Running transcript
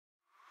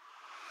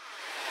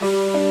Hey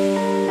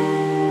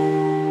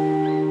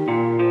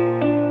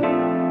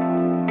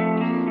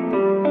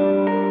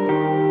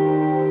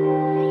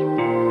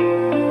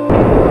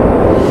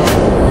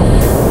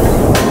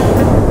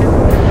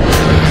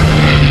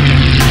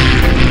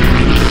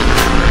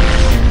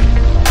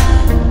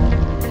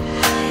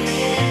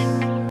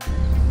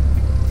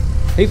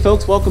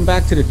folks, welcome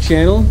back to the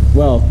channel.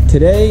 Well,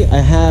 today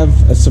I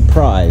have a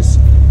surprise.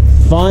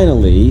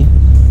 Finally,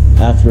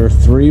 after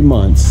 3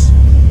 months,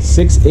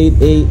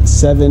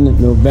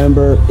 6887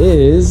 November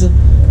is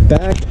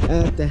back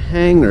at the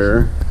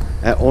hangar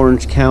at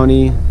Orange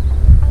County.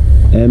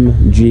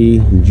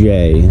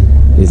 MGJ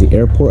is the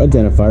airport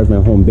identifier, is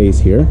my home base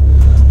here.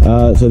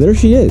 So there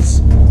she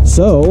is.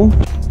 So,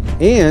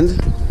 and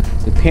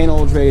the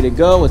panel is ready to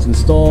go, it's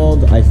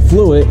installed. I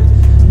flew it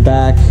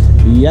back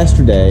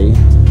yesterday.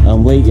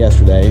 Late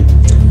yesterday.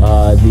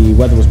 The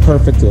weather was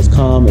perfect, it was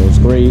calm, it was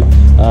great.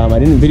 I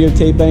didn't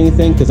videotape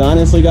anything because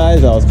honestly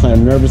guys, I was kind of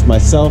nervous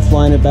myself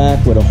flying it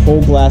back with a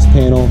whole glass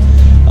panel.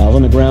 I was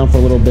on the ground for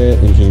a little bit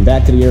and came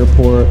back to the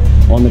airport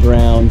on the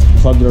ground,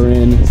 plugged her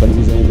in, started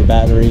using the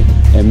battery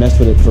and messed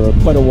with it for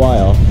quite a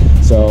while.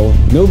 So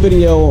no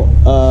video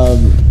of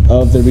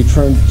the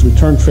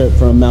return trip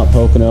from Mount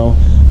Pocono,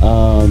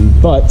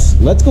 but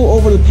let's go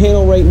over the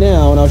panel right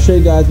now and I'll show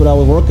you guys what I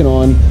was working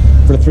on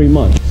for 3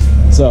 months.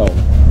 So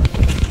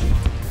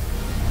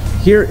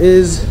here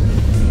is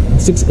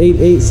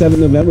 6887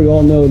 November. We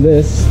all know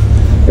this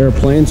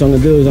airplane. So I'm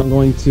going to do is I'm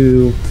going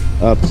to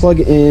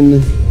plug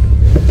in,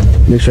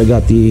 make sure I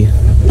got the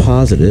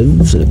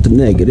positives and the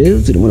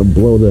negatives. I didn't want to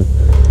blow the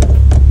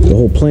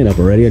whole plane up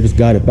already. I just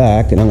got it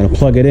back and I'm going to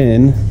plug it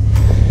in.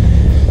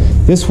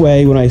 This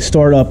way, when I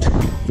start up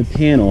the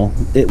panel,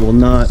 it will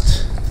not,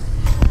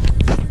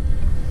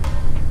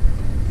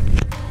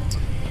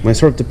 when I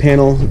start up the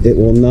panel, it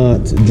will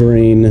not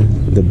drain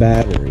the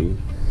battery.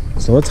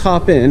 So let's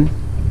hop in.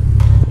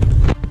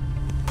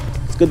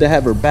 It's good to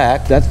have her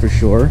back, that's for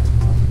sure.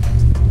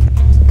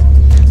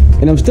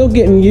 And I'm still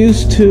getting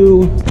used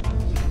to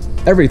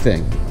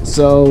everything.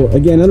 So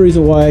again, another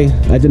reason why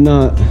I did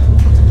not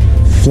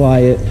fly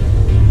it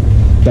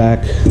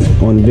back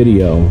on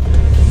video.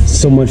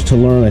 So much to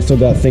learn. I still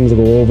got things to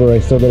go over. I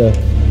still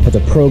have to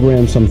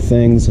program some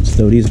things. Let's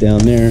throw these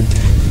down there.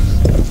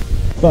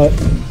 But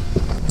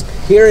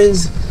here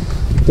is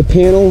the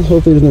panel.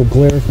 Hopefully there's no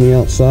glare from the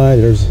outside.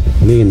 There's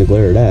me in the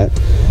glare of that.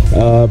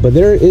 But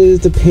there is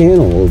the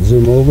panel. We'll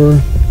zoom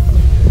over.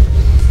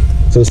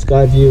 So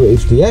SkyView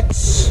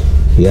HDX.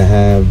 You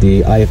have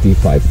the IFD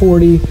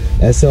 540,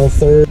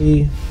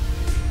 SL30,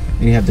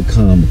 and you have the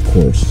COM, of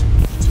course.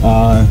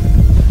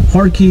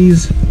 Hard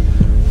keys,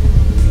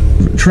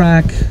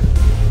 track,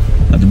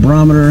 the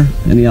barometer,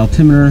 and the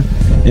altimeter.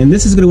 And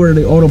this is going to where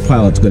the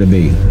autopilot's going to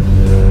be.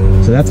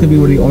 So that's going to be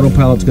where the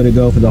autopilot's going to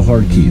go for the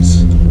hard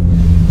keys.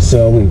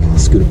 So let me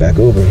scoot it back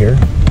over here.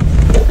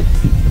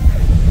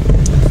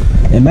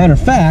 And matter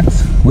of fact,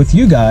 with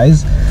you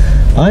guys,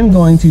 I'm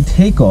going to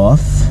take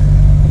off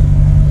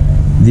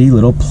the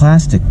little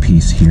plastic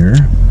piece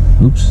here.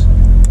 Oops.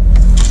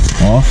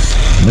 Off.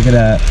 Look at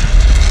that.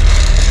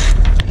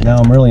 Now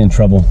I'm really in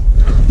trouble.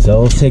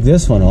 So let's take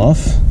this one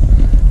off.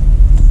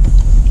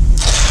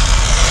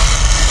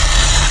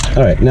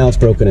 All right, now it's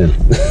broken in.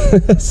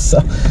 So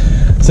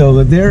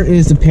there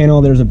is the panel.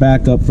 There's a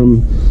backup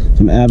from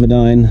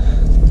Avidyne.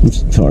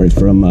 Sorry,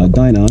 from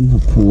Dynon. I'll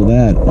pull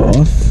that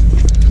off.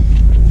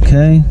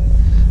 Okay,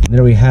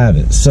 there we have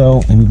it.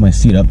 So I move my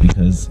seat up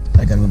because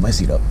I gotta move my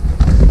seat up.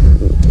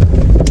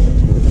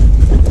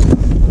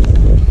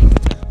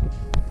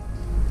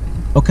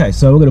 Okay,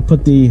 so we're gonna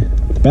put the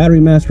battery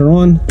master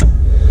on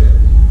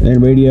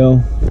and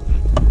radio,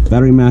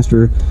 battery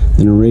master,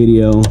 then a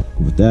radio,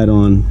 put that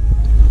on.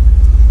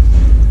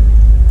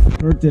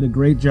 Kurt did a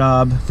great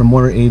job from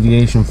Motor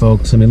Aviation,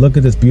 folks. I mean, look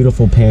at this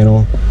beautiful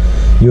panel.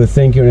 You would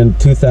think you're in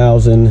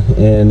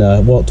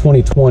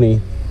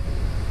 2020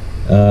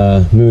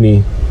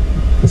 Mooney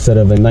instead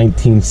of a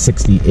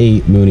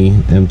 1968 Mooney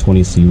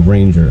M20C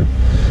Ranger.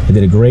 They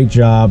did a great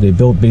job. They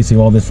built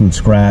basically all this from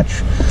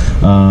scratch.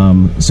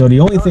 So the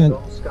only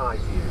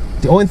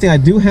thing I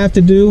do have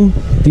to do,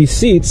 these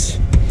seats,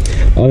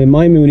 in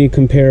my Mooney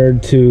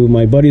compared to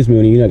my buddy's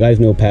Mooney, you guys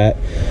know Pat,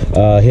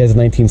 he has a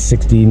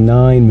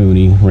 1969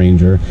 Mooney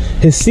Ranger.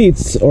 His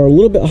seats are a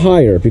little bit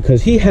higher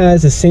because he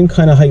has the same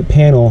kind of height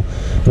panel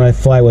when I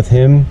fly with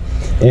him.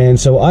 And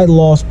so I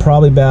lost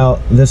probably about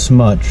this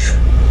much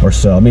or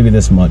so, maybe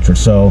this much or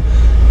so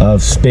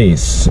of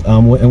space.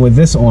 And with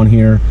this on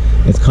here,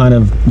 it's kind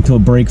of until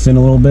it breaks in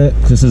a little bit.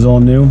 This is all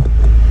new.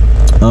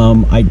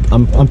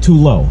 I'm too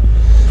low,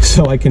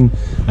 so I can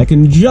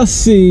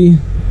just see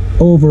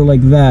over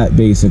like that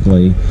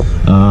basically,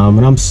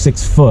 and I'm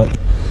 6 foot,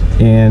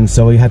 and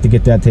so we have to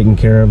get that taken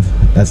care of.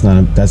 That's not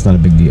a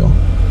big deal.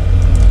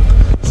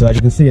 So as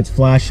you can see, it's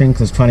flashing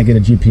because it's trying to get a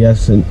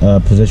GPS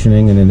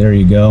positioning, and then there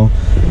you go.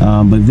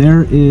 But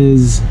there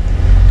is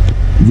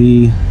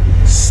the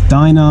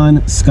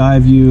Dynon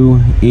SkyView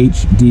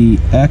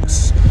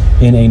HDX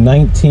in a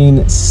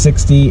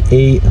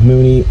 1968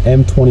 Mooney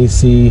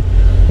M20C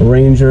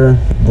Ranger.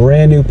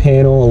 Brand new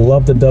panel.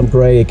 Love the dove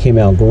gray. It came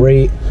out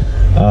great.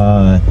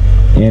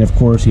 And of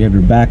course you have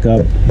your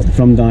backup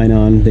from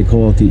Dynon. They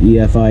call it the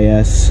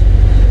EFIS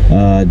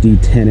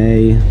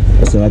D10A.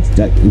 So that's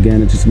that,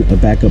 again, it's just a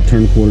backup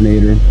turn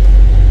coordinator.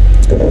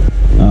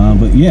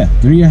 But yeah,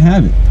 there you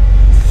have it.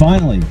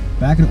 Finally,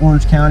 back in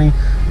Orange County,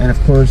 and of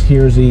course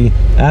here's the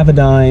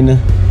Avidyne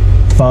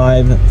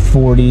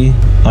 540,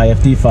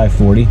 IFD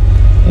 540,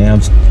 and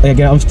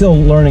I'm still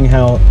learning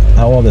how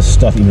all this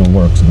stuff even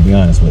works, to be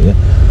honest with you.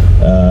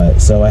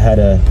 So I had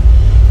a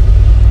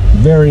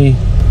very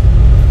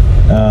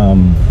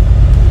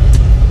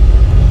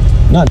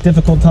not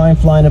difficult time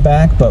flying it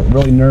back, but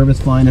really nervous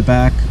flying it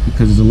back,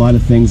 because there's a lot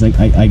of things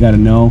I got to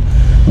know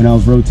when I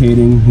was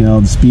rotating, you know,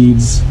 the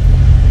speeds.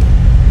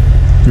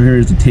 So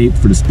here's the tape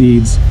for the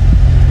speeds,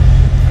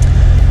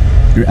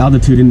 your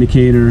altitude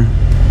indicator,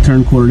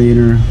 turn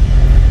coordinator,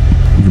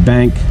 your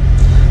bank.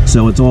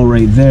 So it's all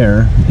right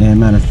there, and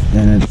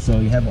so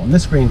you have it on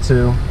this screen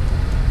too,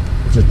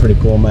 which is pretty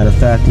cool. Matter of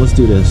fact, let's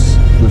do this.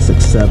 Let's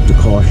accept the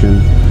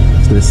caution.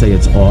 It's going to say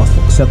it's off.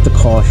 Accept the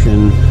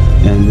caution,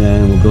 and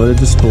then we'll go to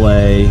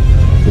display.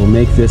 We'll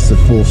make this a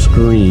full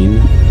screen.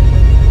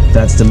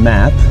 That's the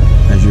map,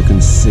 as you can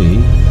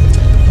see.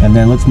 And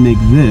then let's make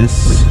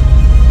this.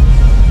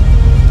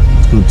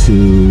 Go to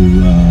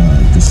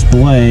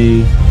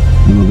display,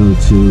 and we'll go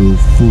to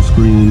full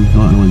screen.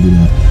 Oh, I don't want to do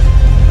that.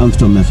 I'm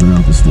still messing around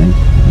with this thing.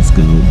 Let's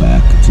go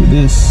back to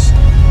this.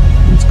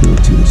 Let's go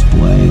to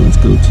display. Let's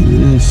go to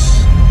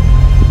this.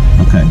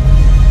 Okay.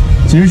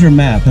 So here's your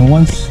map, and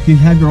once you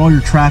have all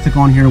your traffic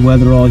on here,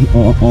 weather all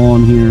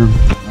on here,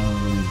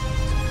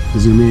 you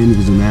zoom in, you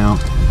can zoom out.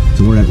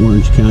 So we're at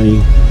Orange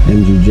County,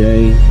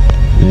 MGJ,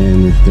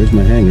 and there's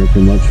my hangar,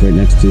 pretty much right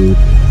next to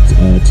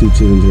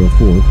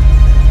 22104.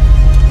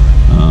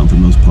 For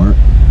the most part,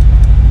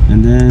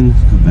 and then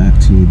go back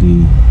to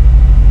the.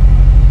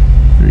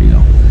 There you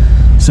go.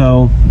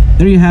 So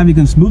there you have. You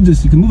can move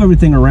this. You can move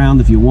everything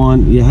around if you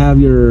want. You have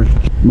your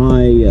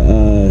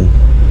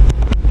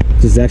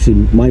this is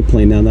actually my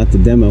plane now, not the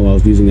demo I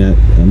was using at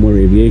Motor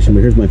Aviation.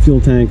 But here's my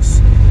fuel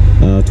tanks,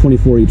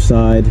 24 each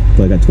side.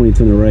 But I got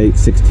 22 on the right,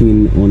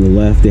 16 on the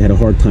left. They had a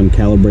hard time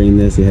calibrating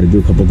this. They had to do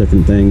a couple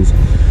different things,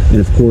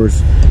 and of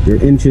course your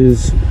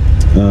inches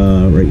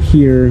right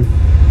here,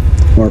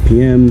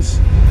 RPMs.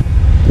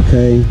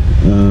 Okay,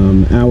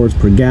 hours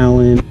per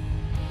gallon.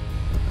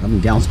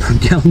 Gallons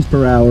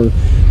per hour.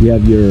 You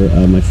have your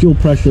my fuel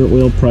pressure,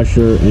 oil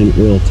pressure, and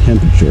oil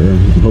temperature.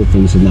 I'm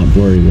hoping this is not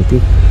blurry with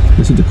you.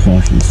 Let's see what the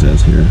caution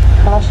says here.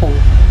 Caution.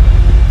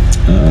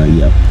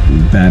 Yep,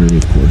 battery,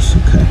 of course.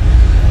 Okay,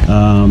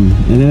 and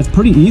then it's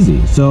pretty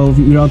easy. So if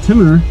your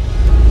altimeter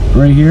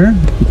right here,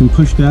 you can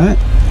push that,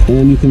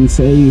 and you can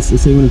say you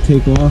want to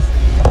take off.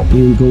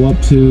 And go up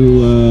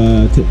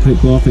to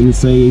take off, and you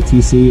say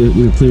ATC,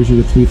 you know, clears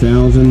you to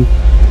 3,000.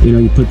 You know,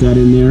 you put that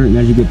in there, and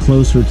as you get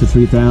closer to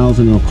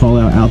 3,000, it'll call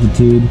out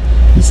altitude.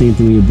 The same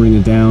thing when you bring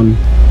it down,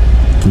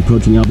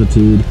 approaching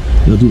altitude.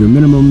 It'll do your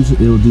minimums,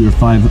 it'll do your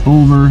 5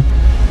 over,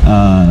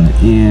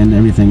 and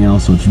everything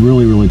else. So it's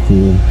really, really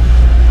cool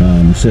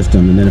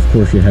system. And then of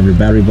course you have your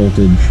battery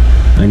voltage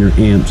and your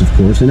amps, of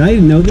course. And I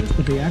didn't know this,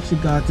 but they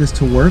actually got this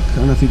to work. I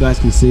don't know if you guys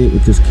can see it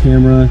with this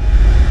camera.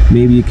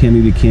 Maybe you can,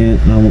 maybe you can't.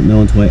 I won't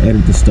know until I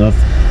edit the stuff.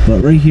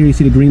 But right here, you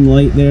see the green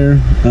light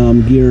there?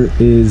 Gear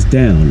is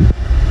down,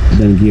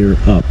 then gear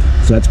up.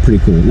 So that's pretty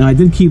cool. Now I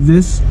did keep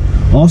this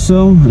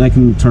also, and I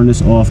can turn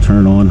this off,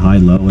 turn it on, high,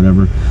 low,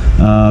 whatever,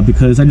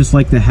 because I just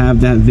like to have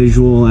that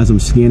visual as I'm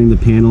scanning the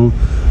panel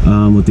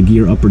with the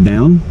gear up or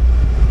down,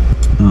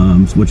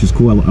 which is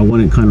cool. I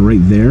want it kind of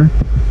right there.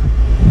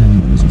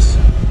 What is this?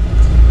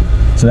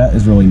 So that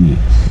is really neat.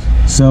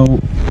 So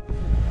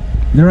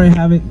there I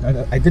have it.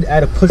 I did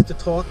add a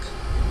push-to-talk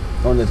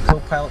on the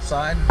co-pilot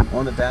side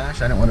on the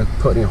dash. I didn't want to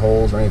put any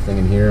holes or anything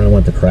in here. I don't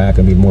want it to crack.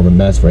 It'd be more of a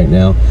mess right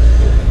now.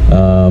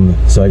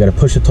 So I got a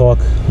push-to-talk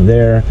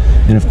there,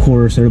 and of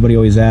course everybody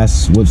always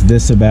asks, what's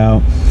this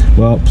about?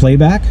 Well,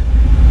 playback.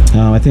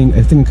 I think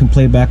it can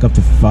play back up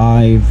to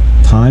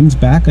 5 times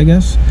back, I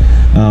guess.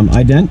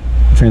 Ident,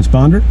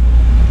 transponder,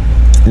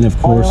 and of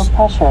course,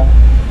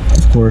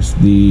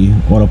 the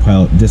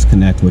autopilot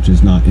disconnect, which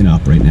is not in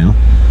op right now.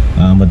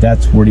 But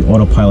that's where the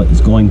autopilot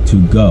is going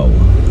to go,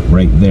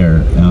 right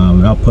there.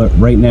 I'll put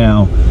right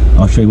now.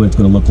 I'll show you what it's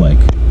going to look like.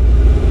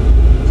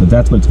 So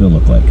that's what it's going to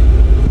look like.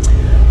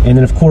 And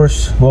then of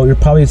course, well, you're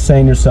probably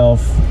saying to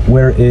yourself,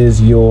 where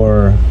is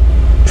your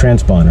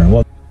transponder?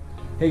 Well,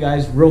 hey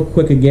guys, real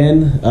quick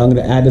again, I'm going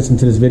to add this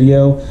into this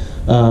video.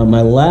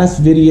 My last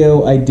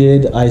video I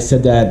did, I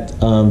said that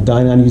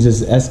Dynon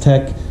uses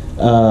S-Tech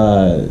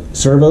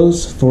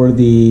servos for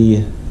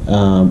the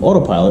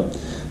autopilot.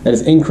 That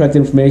is incorrect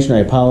information. I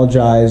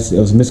apologize. It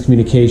was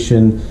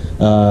miscommunication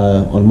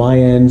on my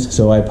end,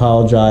 so I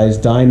apologize.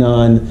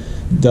 Dynon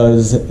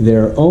does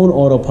their own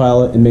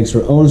autopilot and makes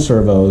their own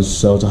servos,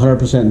 so it's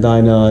 100%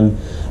 Dynon,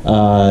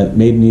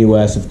 made in the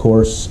US, of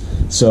course.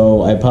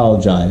 so I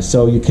apologize.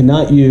 So you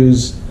cannot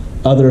use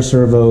other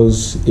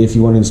servos if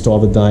you want to install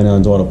the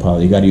Dynon's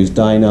autopilot. You got to use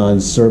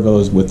Dynon's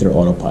servos with their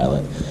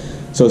autopilot.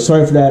 So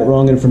sorry for that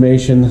wrong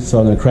information, so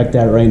I'm going to correct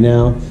that right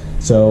now.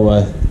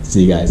 So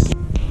see you guys.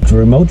 The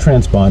remote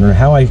transponder,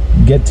 how I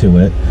get to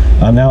it.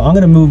 Now I'm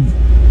going to move,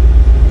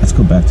 let's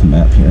go back to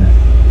map here.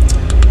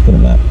 Go to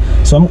map.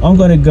 So I'm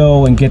going to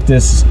go and get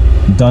this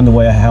done the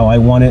way how I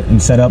want it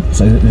and set up.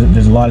 So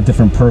there's a lot of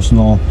different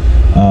personal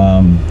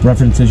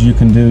references you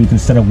can do. You can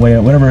set up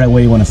whatever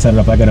way you want to set it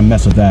up. I got to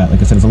mess with that. Like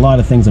I said, there's a lot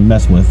of things to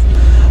mess with.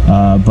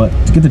 But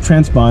to get the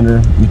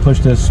transponder, you push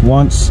this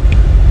once,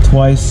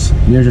 twice.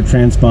 There's your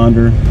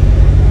transponder.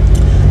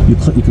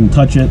 You can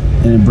touch it,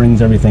 and it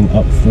brings everything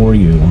up for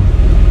you.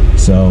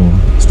 So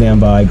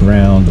standby,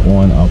 ground,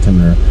 on,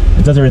 altimeter.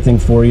 It does everything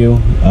for you.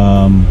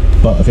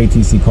 But if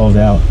ATC calls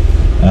out,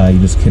 you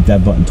just hit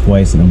that button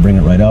twice and it'll bring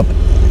it right up.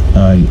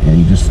 And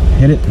you just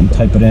hit it and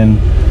type it in,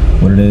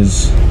 what it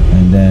is,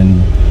 and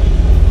then,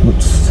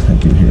 whoops, I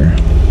do here.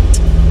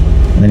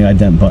 And then the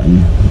ident button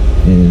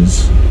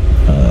is,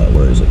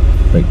 where is it?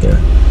 Right there.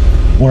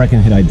 Or I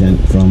can hit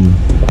ident from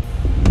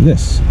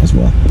this as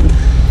well.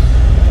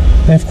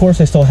 And of course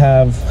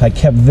I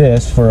kept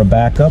this for a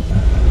backup.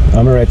 I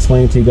remember I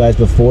explained to you guys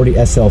before the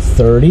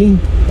SL30.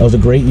 That was a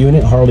great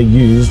unit, hardly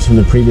used from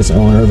the previous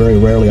owner. Very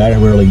rarely, I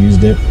rarely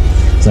used it.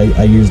 So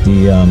I used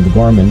the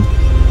Garmin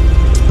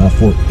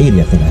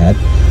 480, I think I had,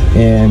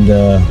 and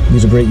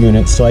these are great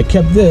units. So I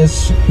kept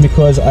this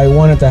because I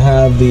wanted to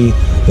have the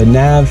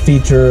nav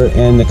feature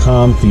and the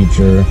comm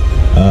feature,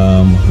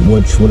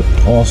 which would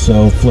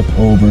also flip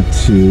over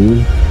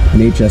to an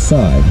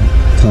HSI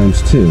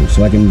 ×2.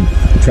 So I can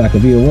track a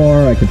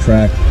VOR, I could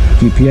track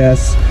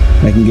GPS,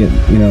 I can get,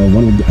 you know,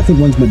 I think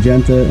one's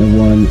magenta and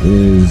one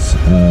is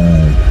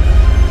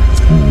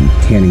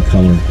tanning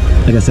color.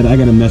 Like I said, I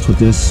gotta mess with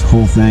this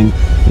whole thing.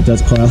 It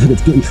does call out like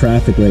it's getting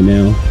traffic right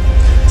now.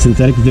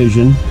 Synthetic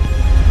vision,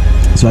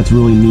 so that's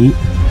really neat.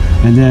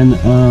 And then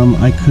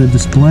I could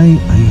display,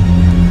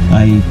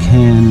 I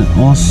can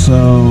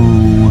also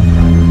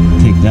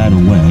take that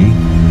away.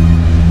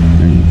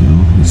 There you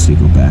go. Let's see,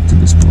 go back to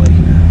display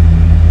here.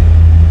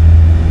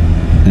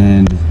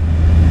 And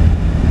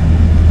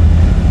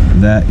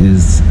that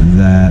is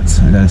that.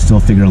 I gotta still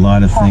figure a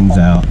lot of things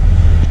out.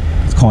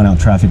 It's calling out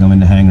traffic. I'm in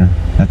the hangar.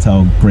 That's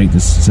how great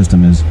this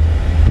system is.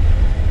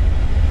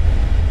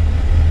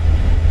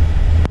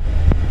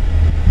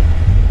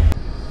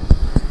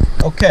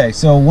 Okay,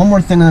 so one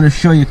more thing I'm going to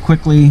show you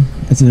quickly.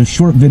 It's a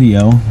short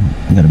video.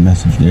 I got a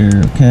message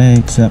there. Okay,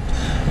 accept.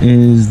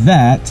 Is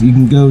that you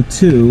can go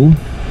to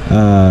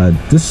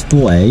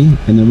display,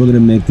 and then we're going to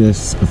make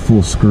this a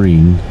full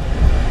screen.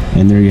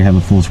 And there you have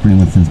a full screen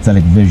with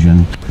synthetic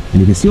vision. And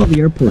you can see all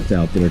the airports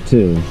out there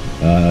too,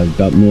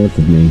 about north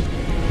of me.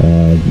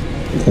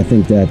 I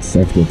think that's,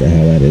 I forget what the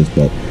hell that is,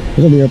 but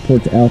there's all the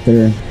airports out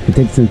there. You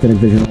take the synthetic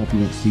vision off, you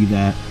won't see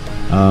that.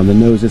 The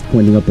nose is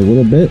pointing up a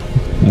little bit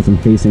as I'm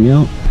facing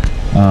out.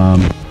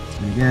 And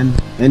again,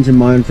 engine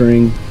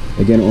monitoring,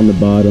 again on the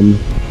bottom,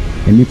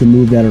 and you can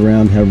move that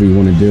around however you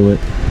want to do it.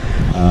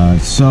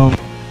 So,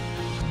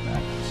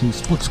 back to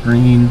split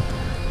screen,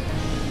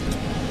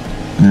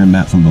 and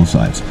maps on both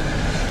sides.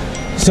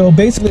 So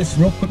basically, let's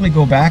real quickly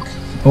go back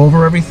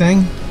over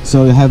everything.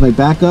 So you have a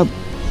backup.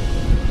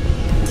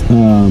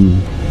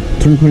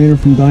 Turn coordinator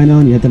from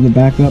Dynon, you have to have a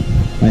backup.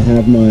 I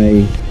have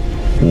my,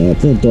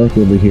 it's a little dark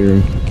over here,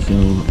 so,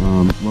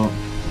 well,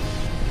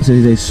 this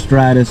is a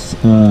Stratus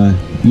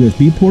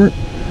USB port,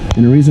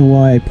 and the reason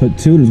why I put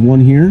two, there's one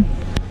here,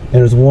 and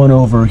there's one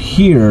over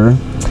here,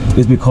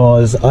 is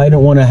because I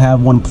don't want to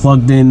have one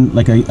plugged in,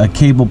 like a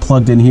cable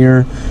plugged in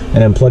here, and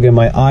then plug in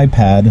my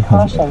iPad.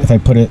 Caution. If I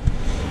put it,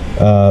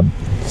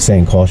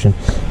 saying caution,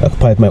 I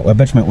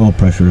bet you my oil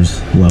pressure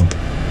is low.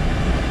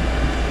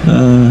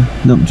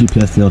 Nope,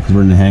 GPS failed because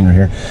we're in the hangar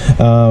here.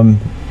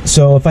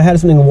 So if I had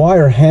something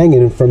wire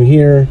hanging from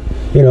here,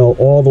 you know,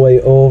 all the way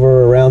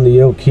over around the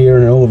yoke here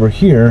and over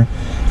here,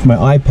 for my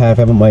iPad, if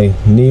I have it on my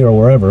knee or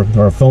wherever,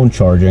 or a phone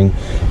charging,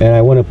 and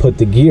I want to put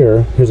the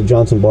gear, here's a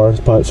Johnson bar,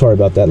 sorry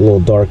about that, a little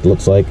dark it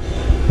looks like,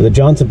 with the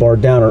Johnson bar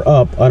down or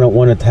up, I don't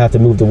want it to have to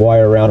move the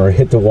wire around or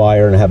hit the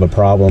wire and have a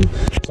problem.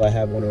 So I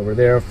have one over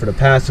there for the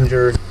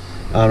passenger,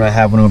 and I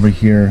have one over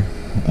here,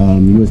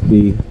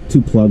 USB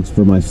 2 plugs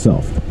for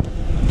myself.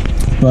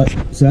 But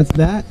so that's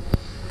that,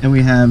 and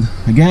we have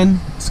again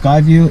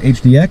SkyView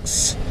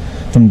HDX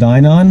from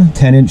Dynon,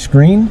 10-inch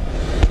screen.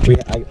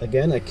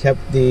 I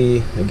kept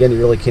the, again you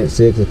really can't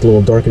see it because it's a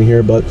little dark in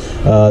here, but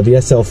the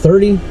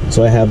SL30.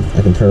 So I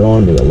can turn it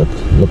on, maybe it'll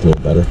look a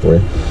little better for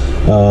you.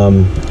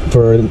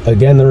 For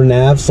again their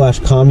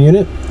nav/comm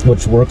unit,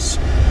 which works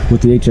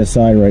with the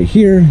HSI right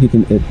here. You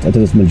can it does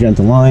this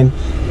magenta line,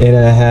 and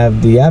I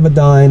have the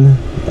Avidyne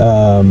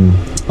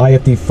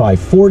IFD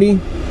 540,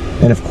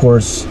 and of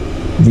course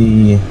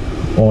the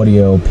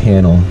audio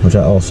panel, which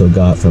I also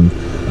got from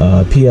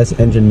PS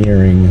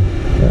Engineering.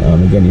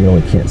 Again, you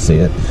really can't see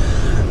it.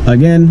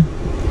 Again,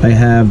 I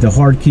have the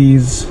hard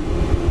keys.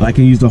 I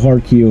can use the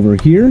hard key over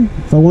here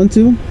if I want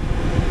to.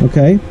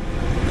 Okay.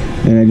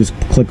 and I just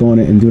click on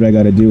it and do what I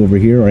got to do over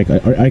here, or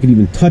I could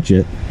even touch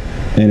it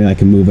and I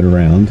can move it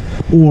around,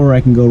 or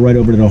I can go right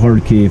over to the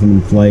hard key if I'm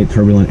in flight,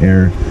 turbulent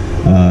air,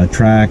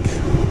 track,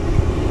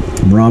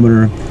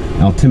 barometer,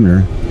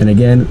 altimeter, and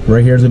again,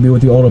 right here is going to be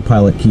what the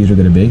autopilot keys are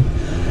going to be.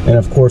 And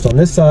of course, on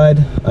this side,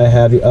 I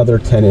have the other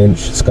 10-inch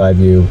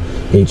SkyView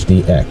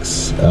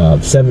HDX.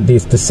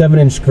 The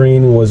 7-inch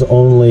screen was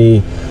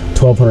only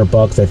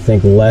 $1,200, I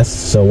think, less.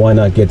 So why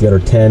not get the other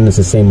 10? It's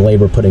the same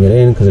labor putting it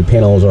in because the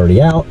panel is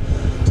already out.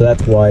 So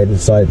that's why I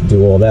decided to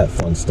do all that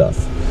fun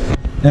stuff.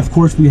 And of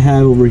course, we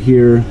have over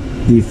here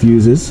the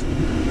fuses,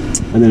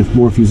 and then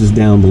more fuses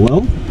down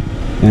below.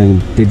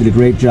 And they did a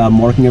great job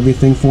marking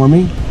everything for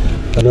me.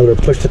 Another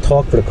push to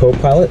talk for the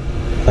co-pilot.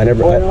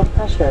 Oil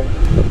pressure.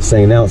 It's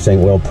saying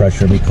oil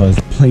pressure because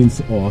the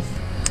plane's off.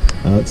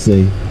 Let's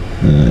see.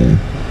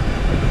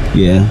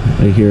 Yeah,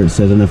 right here it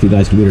says, I don't know if you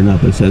guys can read it or not,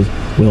 but it says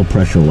oil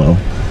pressure low.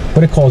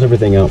 But it calls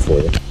everything out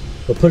for you.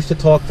 But push to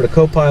talk for the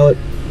co-pilot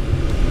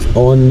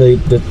on the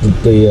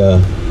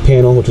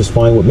panel, which is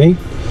fine with me.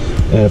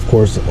 And of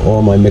course,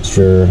 all my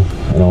mixture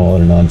and all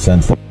other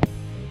nonsense.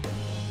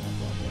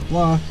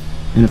 Blah.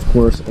 And of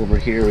course, over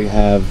here we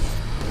have,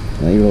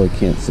 you really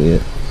can't see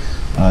it,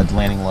 the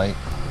landing light.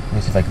 Let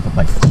me see if I can put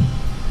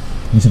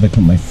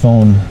my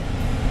phone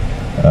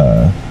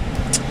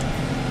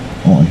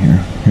on here.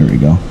 Here we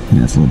go. Yeah,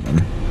 that's a little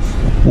better.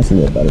 That's a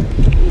little better.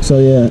 So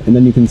yeah, and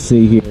then you can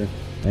see here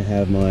I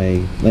have my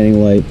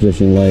landing light,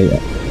 positioning light,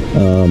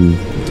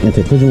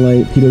 anti-collision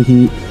light, pitot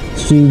heat,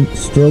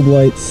 strobe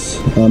lights,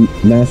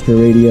 master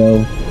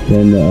radio,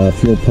 then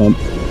fuel pump,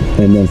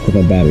 and then for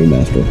my battery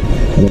master.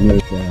 And then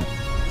there's that.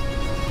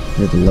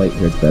 There's the light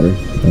here, it's better.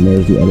 And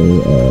there's the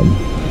other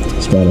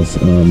Stratus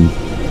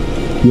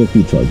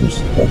USB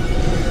chargers.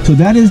 So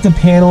that is the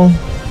panel.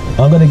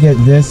 I'm gonna get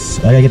this.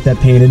 I gotta get that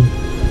painted.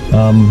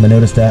 I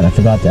noticed that. I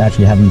forgot to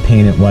actually have them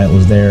paint it while it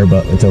was there,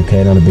 but it's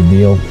okay, not a big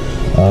deal.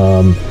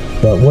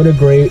 But what a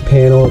great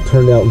panel. It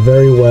turned out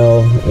very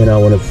well, and I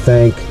want to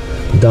thank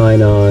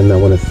Dynon. I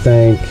want to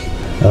thank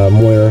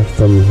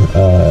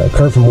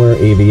Kurt from Moyer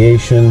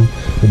Aviation.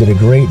 We did a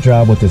great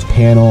job with this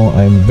panel.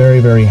 I'm very,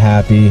 very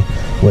happy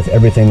with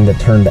everything that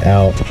turned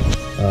out,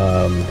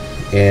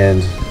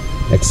 and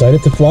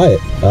excited to fly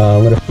it.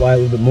 I'm going to fly a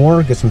little bit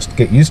more,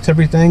 get used to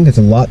everything. It's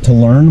a lot to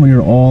learn when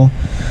you're all,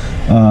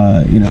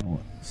 you know,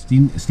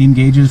 steam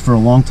gauges for a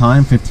long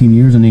time, 15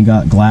 years, and you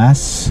got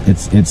glass.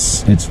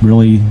 It's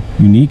really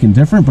unique and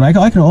different. But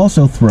I can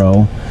also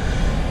throw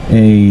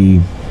a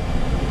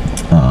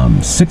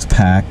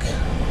 6-pack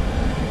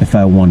if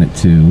I wanted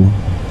to,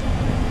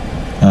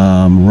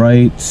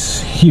 right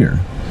here,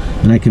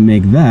 and I can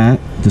make that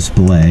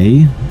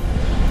display,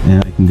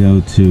 and I can go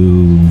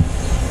to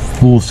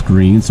full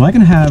screen, so I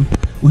can have,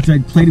 which I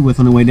played with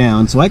on the way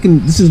down, so I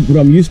can, this is what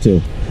I'm used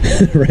to,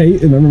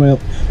 right? Remember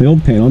my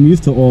old panel, I'm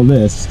used to all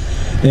this,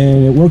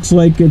 and it works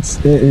like it's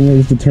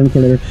the turn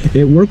coordinator,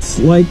 it works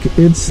like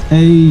it's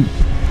a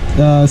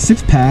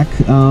 6-pack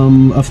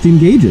of steam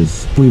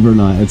gauges, believe it or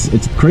not.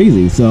 It's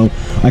crazy, so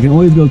I can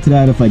always go to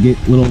that if I get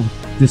a little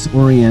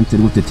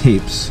disoriented with the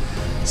tapes.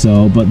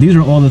 So, but these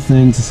are all the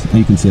things,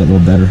 you can see that a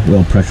little better,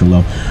 oil pressure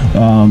low,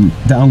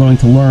 that I'm going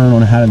to learn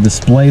on how the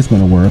display is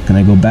going to work. And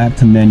I go back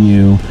to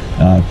menu,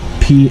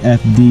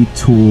 PFD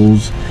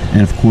tools,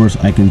 and of course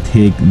I can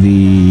take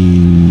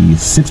the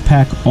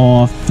 6-pack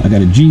off. I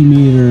got a G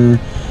meter,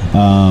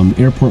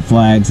 airport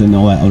flags, and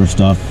all that other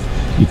stuff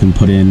you can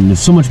put in. There's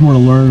so much more to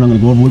learn. I'm going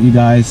to go over with you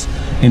guys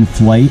in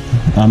flight.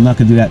 I'm not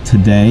going to do that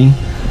today.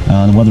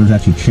 The weather's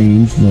actually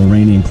changed, a little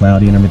rainy and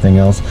cloudy and everything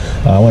else.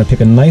 I want to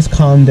pick a nice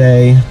calm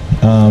day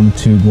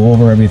to go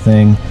over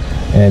everything,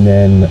 and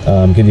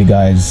then give you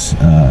guys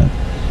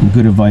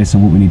good advice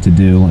on what we need to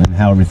do and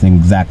how everything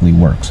exactly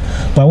works.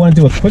 But I want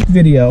to do a quick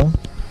video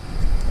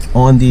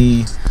on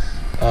the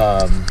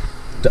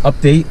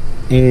update,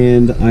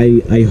 and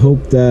I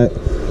hope that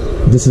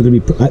this is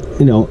going to be,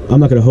 you know,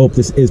 I'm not going to hope,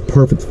 this is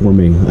perfect for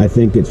me. I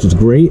think it's just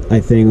great. I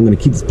think I'm going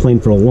to keep this plane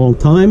for a long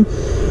time.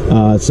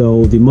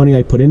 So the money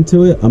I put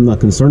into it, I'm not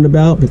concerned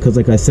about, because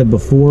like I said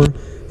before,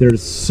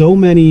 there's so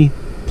many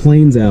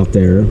planes out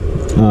there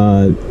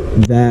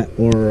that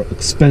are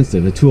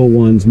expensive. The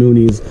 201s,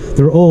 Moonies,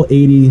 they're all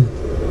 80,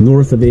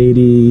 north of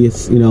 80,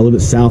 you know, a little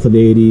bit south of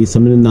 80,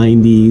 some in the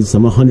 90s,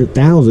 some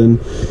 100,000.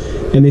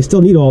 And they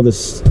still need all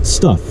this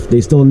stuff.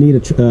 They still need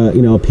a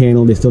you know, a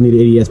panel. They still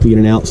need ADS-B in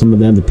and out. Some of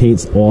them, the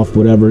paint's off,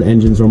 whatever.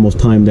 Engines are almost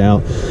timed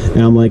out.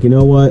 And I'm like, you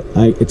know what?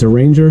 It's a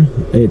Ranger.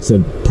 It's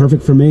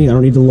perfect for me. I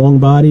don't need the long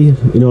body.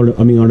 You know,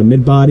 I mean, on a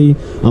mid body.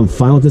 I'm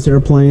fine with this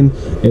airplane.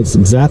 It's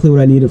exactly what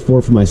I need it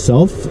for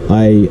myself.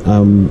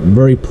 I'm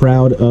very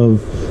proud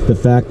of the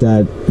fact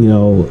that, you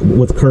know,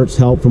 with Kurt's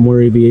help from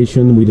Moyer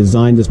Aviation, we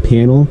designed this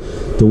panel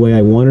the way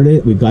I wanted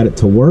it. We got it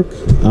to work,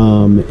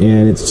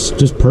 and it's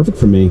just perfect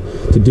for me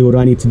to do what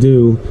I need to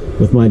do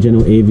with my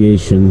general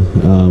aviation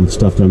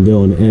stuff that I'm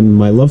doing. And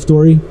my love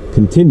story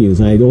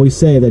continues. And I always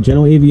say that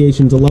general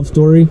aviation's a love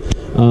story,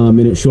 and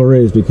it sure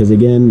is, because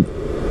again,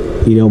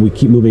 you know, we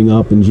keep moving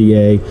up in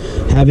GA.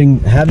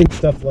 Having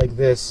stuff like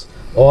this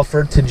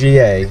offered to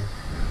GA,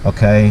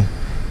 okay,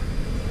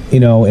 you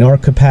know, in our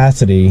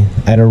capacity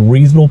at a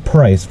reasonable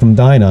price from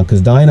Dynon,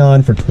 because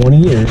Dynon for 20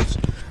 years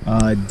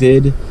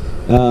did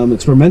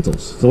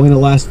experimentals. So only in the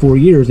last 4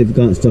 years they've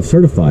gotten stuff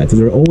certified. So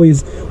they're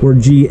always, we're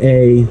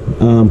GA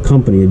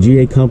company, a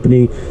GA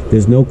company.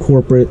 There's no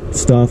corporate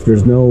stuff.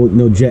 There's no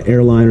jet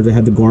airliners that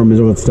have the Garmin's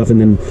or all that stuff. And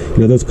then, you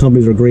know, those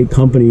companies are great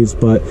companies,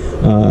 but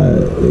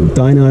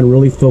Dynon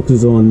really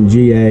focuses on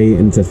GA,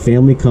 and it's a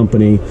family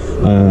company.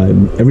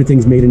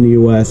 Everything's made in the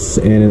US,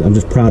 and I'm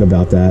just proud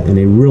about that. And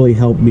they really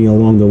helped me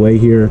along the way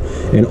here.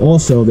 And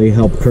also they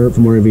helped Kurt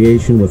from More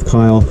Aviation with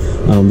Kyle.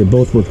 They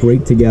both worked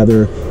great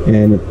together,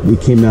 and we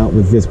came out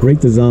with this great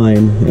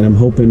design. And I'm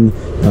hoping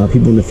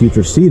people in the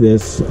future see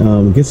this,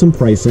 get some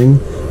pricing,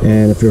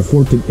 and if you're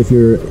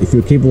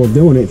capable of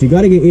doing it, if you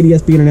got to get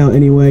ADS in and out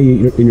anyway,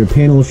 in your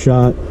panel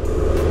shot,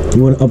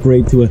 you want to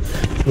upgrade to a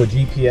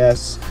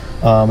GPS,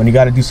 and you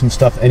got to do some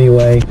stuff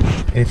anyway.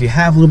 And if you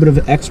have a little bit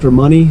of extra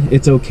money,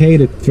 it's okay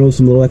to throw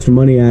some little extra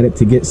money at it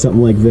to get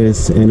something like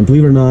this. And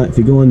believe it or not, if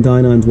you go on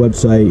Dynon's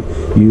website,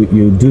 you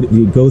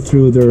go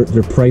through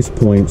their price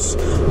points,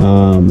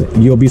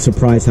 you'll be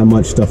surprised how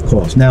much stuff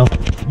costs. Now,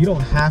 you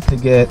don't have to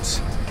get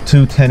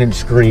two 10-inch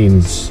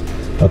screens,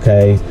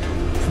 okay,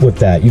 with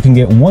that. You can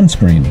get one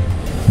screen.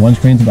 One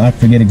screen's about, I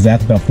forget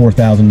exactly, about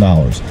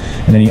 $4,000.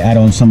 And then you add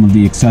on some of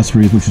the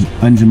accessories, which is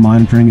engine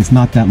monitoring. It's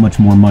not that much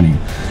more money.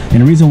 And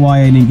the reason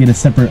why I didn't get a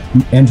separate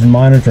engine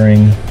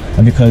monitoring,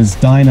 because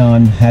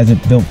Dynon has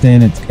it built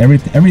in. It's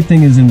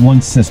everything is in one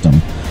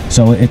system,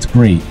 so it's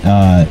great.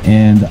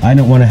 And I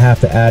don't want to have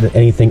to add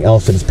anything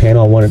else to this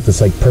panel. I want it just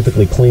like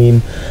perfectly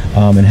clean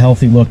and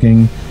healthy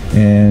looking.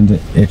 And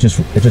it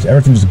just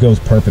everything just goes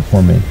perfect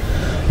for me.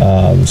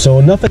 So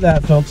enough of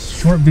that, folks.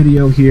 Short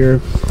video here.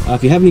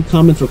 If you have any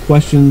comments or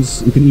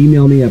questions, you can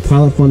email me at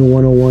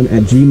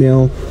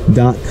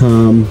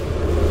pilotfun101@gmail.com.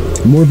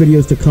 More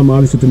videos to come,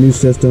 obviously, with the new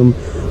system.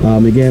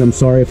 Again, I'm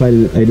sorry if I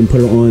didn't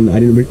put it on.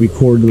 I didn't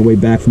record on the way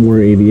back from More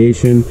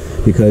Aviation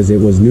because it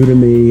was new to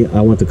me.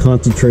 I want to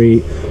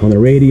concentrate on the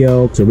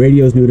radio, because the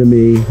radio is new to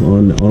me,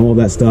 on all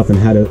that stuff, and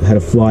how to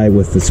fly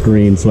with the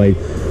screen. So I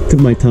took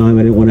my time.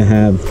 I didn't want to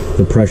have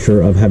the pressure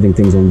of having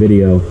things on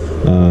video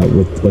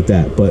with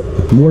that. But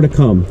more to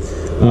come.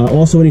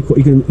 Also, you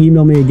can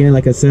email me again.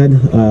 Like I said,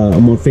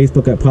 I'm on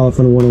Facebook at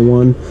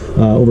PilotFun101.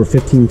 Over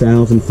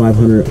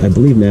 15,500, I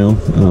believe now,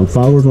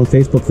 followers on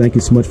Facebook. Thank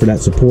you so much for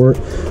that support,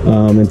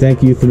 and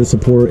thank you for the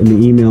support in the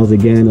emails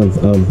again.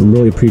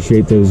 Really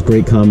appreciate those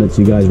great comments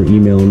you guys were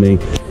emailing me.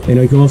 And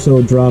you can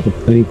also drop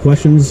any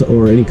questions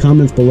or any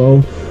comments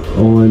below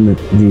on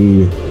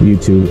the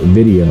YouTube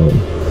video.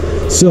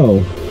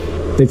 So,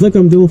 if you like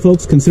what I'm doing,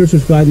 folks, consider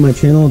subscribing to my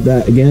channel.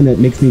 That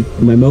makes me,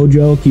 my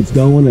mojo keeps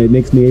going. It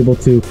makes me able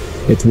to,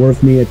 it's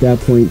worth me at that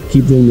point,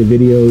 keep doing the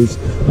videos,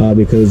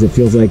 because it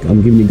feels like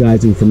I'm giving you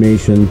guys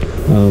information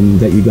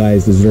that you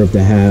guys deserve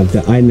to have,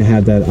 that I didn't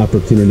have that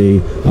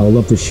opportunity. I would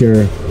love to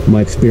share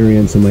my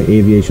experience and my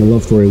aviation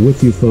love story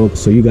with you folks,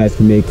 so you guys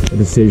can make a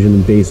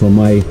decision based on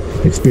my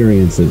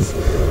experiences.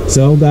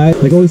 So, guys,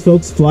 like always,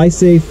 folks, fly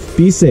safe,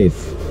 be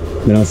safe,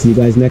 and I'll see you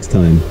guys next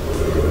time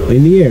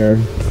in the air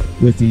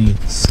with the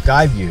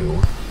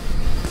SkyView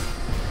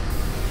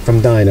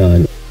from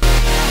Dynon.